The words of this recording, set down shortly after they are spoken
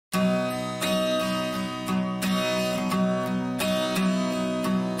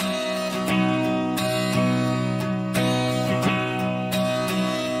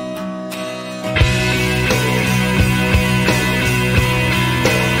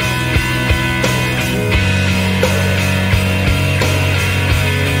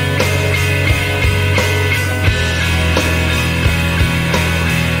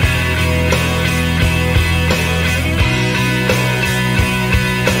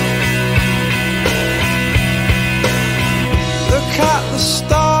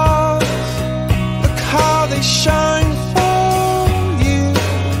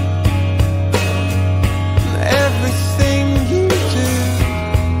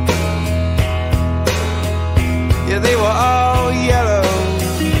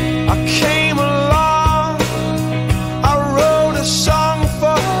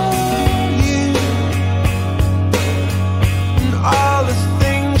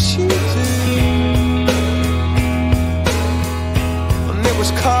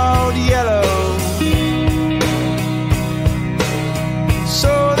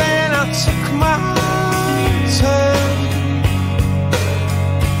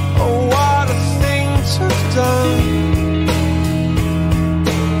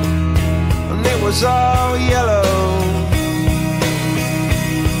eyes all yellow.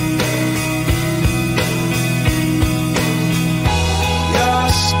 Your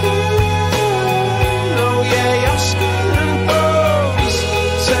skin, oh yeah, your skin and bones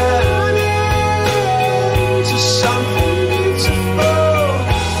turn into something beautiful.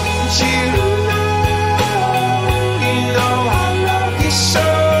 And you know I love you so.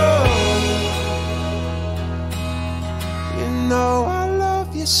 You know I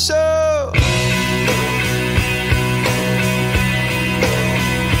love you so.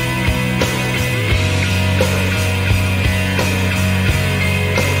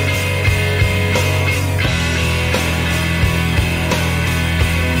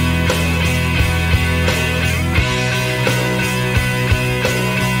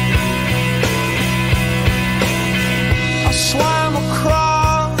 I swam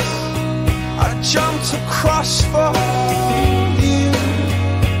across, I jumped across for you.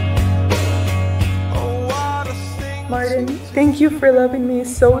 Oh, what a thing. Martin, thank you for loving me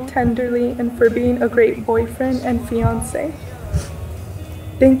so tenderly and for being a great boyfriend and fiance.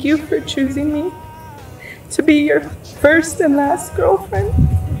 Thank you for choosing me to be your first and last girlfriend.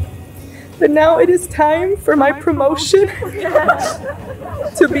 But now it is time for my promotion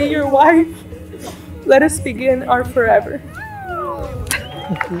to be your wife. Let us begin our forever.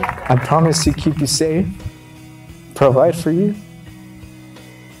 I promise to keep you safe, provide for you,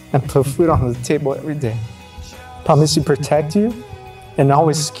 and put food on the table every day. Promise to protect you and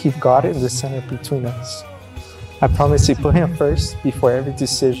always keep God in the center between us. I promise to put Him first before every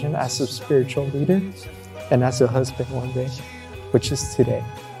decision as a spiritual leader and as a husband one day, which is today.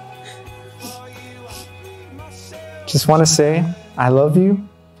 Just want to say I love you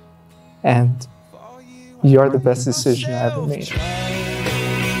and you are the best decision I ever made.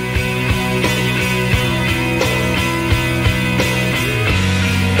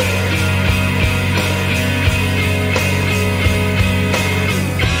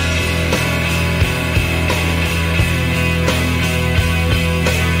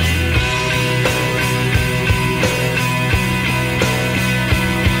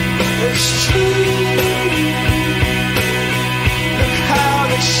 It's true. Look how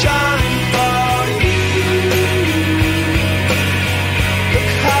they shine for you.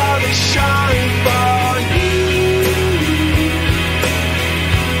 Look how they shine for you.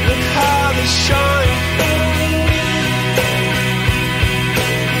 Look how they shine for you.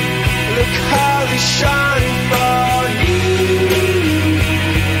 Look how they shine for you.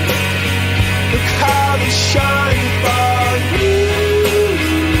 Look how they shine for you.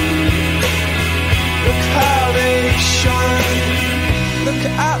 Look how they shine. Look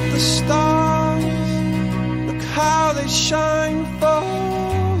at the stars. Look how they shine for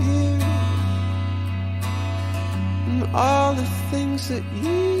you. And all the things that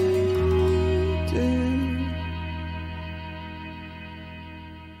you do.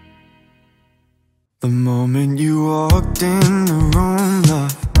 The moment you walked in the room,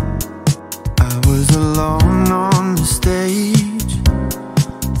 love, I was alone on the stage.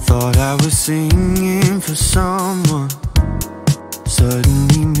 Thought I was singing for someone.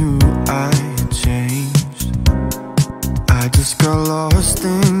 Suddenly knew I had changed. I just got lost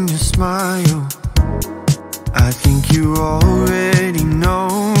in your smile. I think you already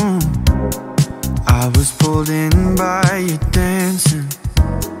know. I was pulled in by your dancing.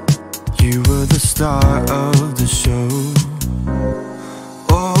 You were the star of the show.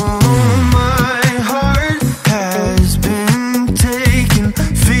 Oh, my heart has been taken.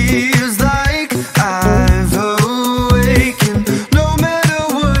 Feels like I've awakened. No matter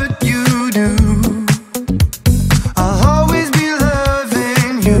what you do, I'll always be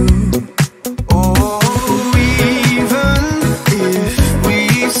loving you. Oh, even if we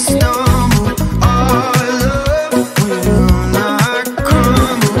stumble, our love will not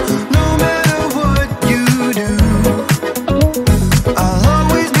crumble. No matter what you do, I'll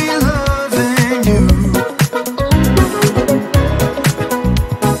always be loving you.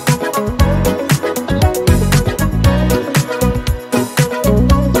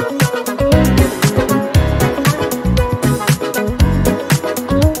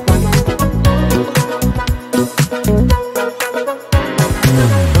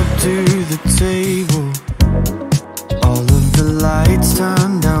 Up to the table, all of the lights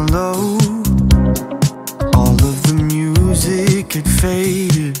turned down low. All of the music had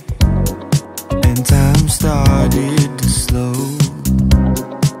faded, and time started to slow.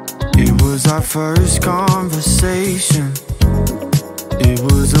 It was our first conversation. It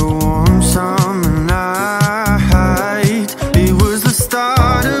was a warm summer